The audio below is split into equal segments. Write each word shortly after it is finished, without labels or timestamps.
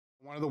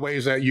One of the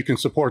ways that you can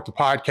support the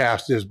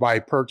podcast is by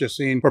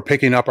purchasing or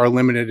picking up our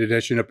limited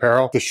edition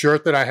apparel. The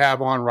shirt that I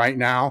have on right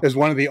now is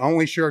one of the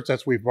only shirts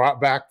that we've brought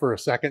back for a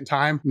second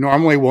time.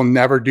 Normally we'll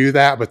never do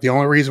that, but the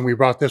only reason we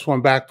brought this one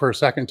back for a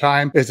second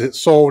time is it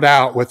sold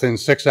out within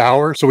 6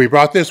 hours. So we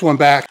brought this one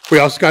back. We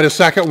also got a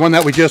second one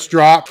that we just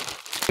dropped.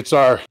 It's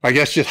our, I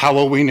guess, just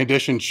Halloween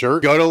edition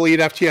shirt. Go to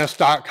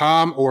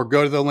elitefts.com or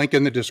go to the link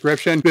in the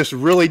description. This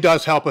really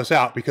does help us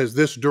out because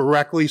this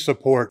directly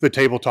supports the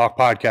Table Talk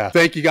podcast.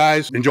 Thank you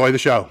guys. Enjoy the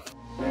show.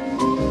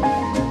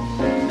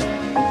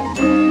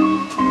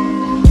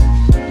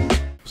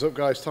 What's up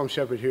guys, Tom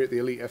Sheppard here at the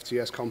Elite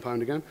FTS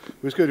compound again.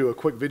 We're just going to do a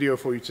quick video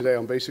for you today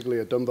on basically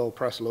a dumbbell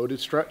press loaded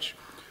stretch.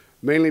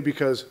 Mainly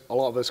because a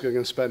lot of us are going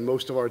to spend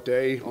most of our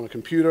day on a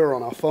computer or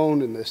on our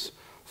phone in this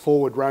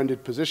forward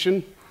rounded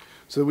position.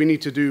 So we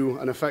need to do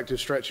an effective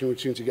stretching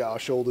routine to get our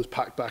shoulders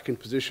packed back in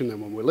position.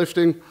 Then when we're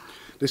lifting,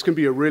 this can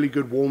be a really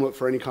good warm-up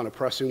for any kind of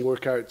pressing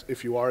workout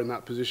if you are in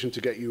that position, to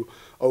get you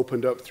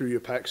opened up through your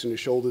pecs and your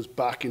shoulders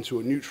back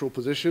into a neutral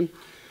position.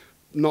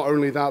 Not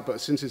only that,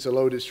 but since it's a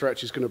loaded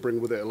stretch, it's going to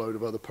bring with it a load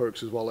of other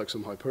perks as well, like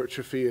some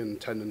hypertrophy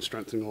and tendon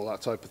strengthening, all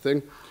that type of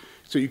thing.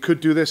 So you could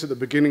do this at the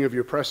beginning of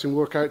your pressing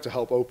workout to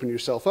help open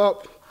yourself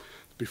up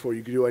before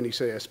you do any,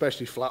 say,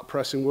 especially flat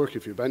pressing work,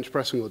 if you're bench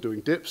pressing or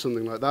doing dips,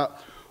 something like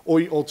that. Or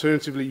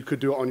alternatively, you could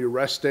do it on your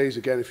rest days.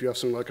 Again, if you have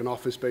something like an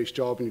office-based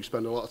job and you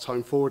spend a lot of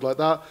time forward like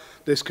that,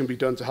 this can be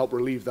done to help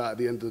relieve that at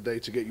the end of the day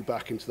to get you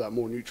back into that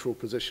more neutral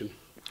position.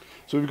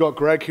 So we've got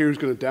Greg here who's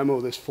going to demo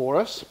this for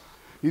us.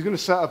 He's going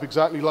to set up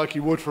exactly like he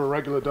would for a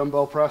regular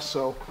dumbbell press.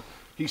 So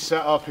he's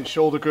set up his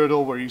shoulder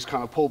girdle where he's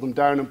kind of pulled them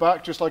down and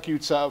back, just like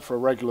you'd set up for a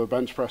regular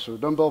bench press or a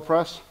dumbbell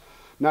press.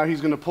 Now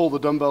he's going to pull the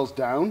dumbbells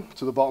down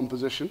to the bottom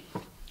position.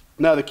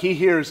 Now the key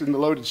here is in the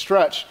loaded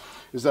stretch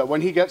is that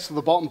when he gets to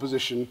the bottom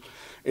position,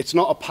 it's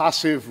not a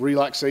passive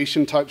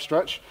relaxation type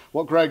stretch.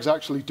 What Greg's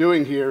actually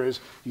doing here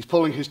is he's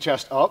pulling his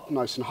chest up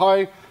nice and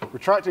high,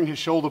 retracting his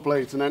shoulder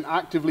blades, and then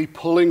actively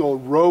pulling or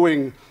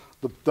rowing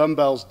the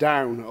dumbbells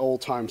down at all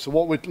times. So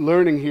what we're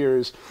learning here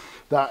is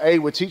that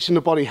we're teaching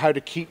the body how to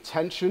keep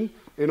tension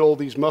in all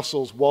these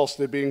muscles whilst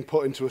they're being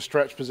put into a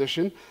stretch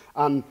position.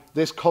 And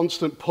this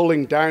constant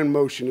pulling down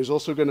motion is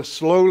also going to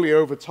slowly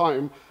over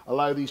time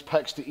allow these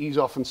pecs to ease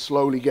off and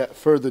slowly get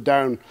further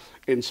down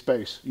in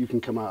space. You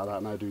can come out of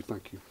that now, dude.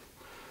 Thank you.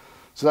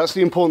 So that's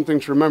the important thing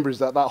to remember, is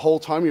that whole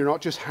time you're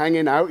not just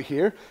hanging out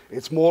here,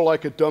 it's more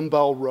like a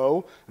dumbbell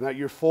row, and that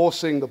you're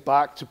forcing the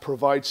back to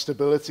provide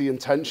stability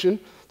and tension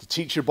to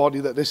teach your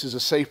body that this is a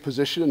safe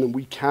position and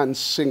we can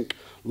sink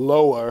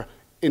lower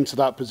into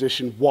that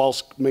position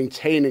whilst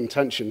maintaining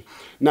tension.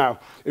 Now,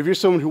 if you're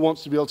someone who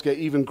wants to be able to get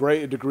even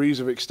greater degrees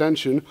of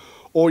extension,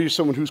 or you're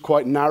someone who's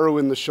quite narrow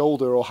in the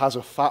shoulder or has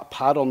a fat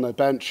pad on their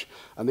bench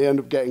and they end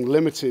up getting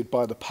limited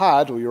by the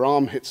pad, or your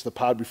arm hits the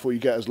pad before you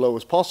get as low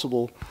as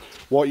possible,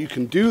 what you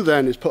can do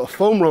then is put a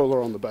foam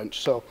roller on the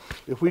bench. So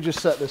if we just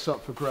set this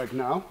up for Greg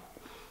now, I'm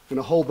going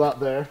to hold that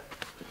there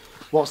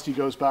whilst he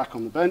goes back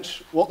on the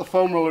bench. What the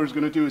foam roller is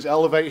going to do is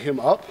elevate him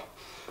up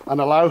and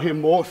allow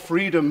him more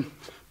freedom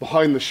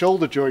behind the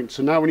shoulder joint.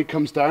 So now when he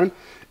comes down,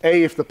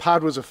 if the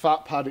pad was a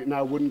fat pad, it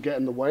now wouldn't get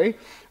in the way,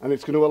 and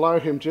it's going to allow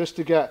him just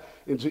to get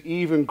into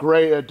even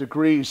greater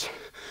degrees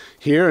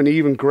here and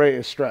even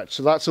greater stretch.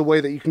 So that's a way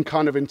that you can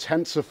kind of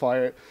intensify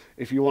it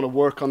if you want to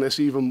work on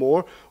this even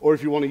more, or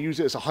if you want to use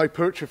it as a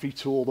hypertrophy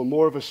tool. The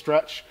more of a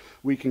stretch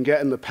we can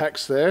get in the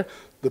pecs there,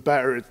 the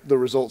better the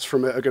results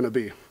from it are going to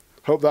be.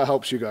 Hope that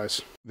helps you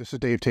guys. This is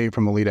Dave Tate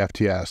from Elite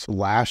FTS.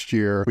 Last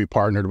year, we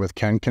partnered with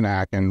Ken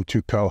Kanakin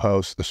to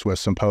co-host the Swiss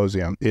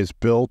Symposium. It's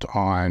built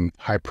on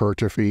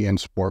hypertrophy and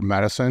sport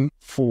medicine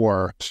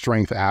for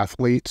strength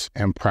athletes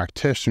and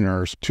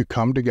practitioners to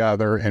come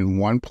together in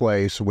one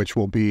place, which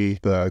will be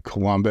the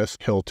Columbus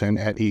Hilton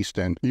at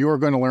Easton. You are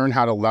going to learn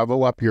how to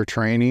level up your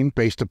training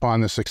based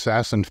upon the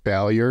success and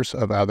failures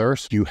of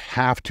others. You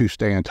have to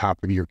stay on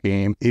top of your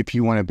game if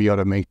you want to be able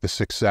to make the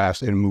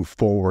success and move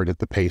forward at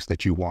the pace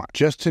that you want.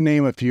 Just to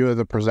name a few of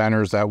the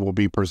presenters that will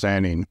be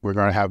presenting, we're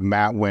going to have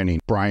Matt Winning,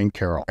 Brian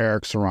Carroll,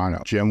 Eric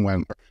Serrano, Jim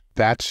Wendler.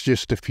 That's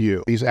just a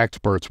few. These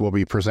experts will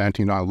be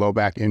presenting on low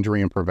back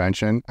injury and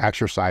prevention,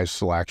 exercise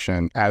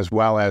selection, as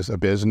well as a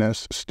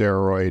business,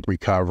 steroid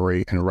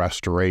recovery, and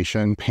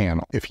restoration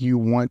panel. If you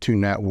want to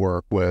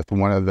network with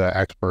one of the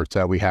experts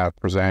that we have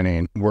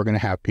presenting, we're going to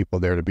have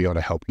people there to be able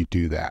to help you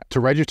do that. To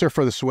register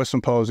for the Swiss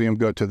Symposium,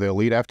 go to the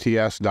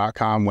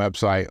elitefts.com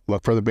website,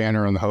 look for the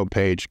banner on the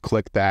homepage,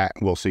 click that,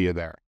 we'll see you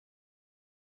there.